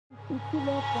Just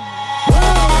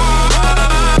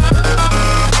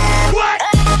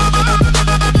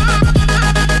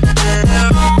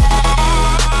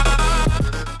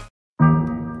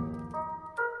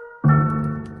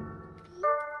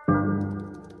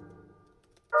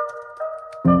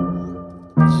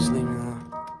leave me alone.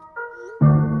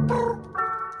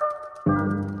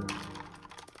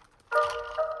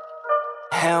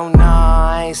 Hell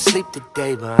nah, I ain't sleep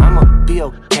today, but I'ma be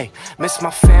okay. Miss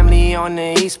my family on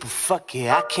the east, but fuck it,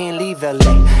 I can't leave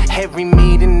LA. Every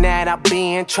meeting that I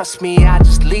be in, trust me, I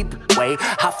just lead the way.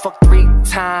 I fucked 3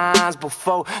 times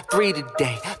before 3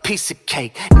 today. Piece of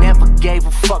cake, never gave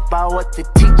a fuck about what the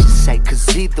teachers say.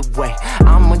 Cause either way,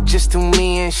 I'ma just do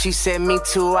me, and she said me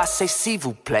too, I say s'il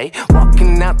vous plaît.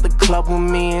 Walking out the club with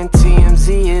me and TMZ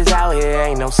is out here,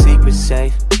 ain't no secret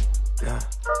safe. Nah,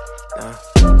 nah.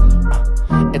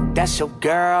 If that's your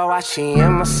girl, why she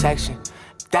in my section?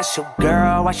 If that's your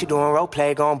girl, why she doing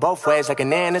roleplay, going both ways like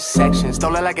an intersection?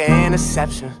 Stole it like an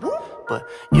interception. But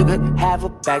you could have her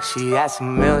back, she asked a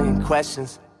million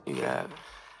questions. You could have it.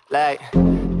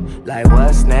 Like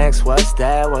what's next, what's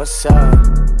that, what's up?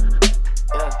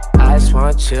 Yeah. I just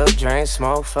want chill, drink,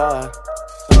 smoke, fuck.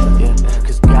 Yeah,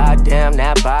 cause goddamn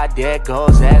that body there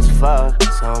goes as fuck.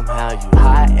 Somehow you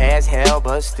hot as hell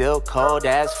but still cold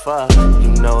as fuck.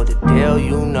 You know the deal,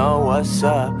 you know what's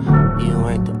up. You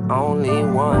ain't the only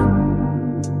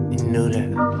one. You knew that.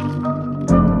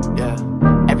 Yeah.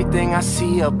 Everything I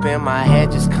see up in my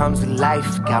head just comes to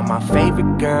life. Got my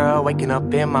favorite girl waking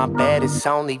up in my bed, it's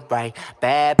only right.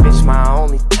 Bad bitch, my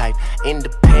only type.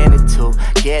 Independent too,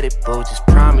 get it boo. Just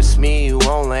promise me you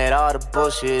won't let all the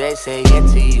bullshit they say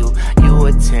into you. You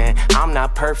a 10, I'm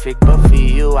not perfect, but for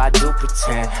you I do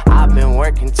pretend. I've been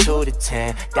working 2 to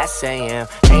 10, that's AM.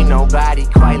 Ain't nobody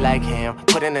quite like him,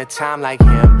 put in the time like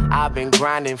him. I've been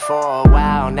grinding for a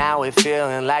while, now it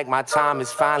feeling like my time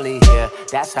is finally here.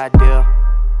 That's ideal.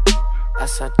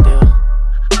 That's ideal.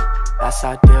 That's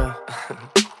ideal.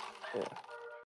 Yeah.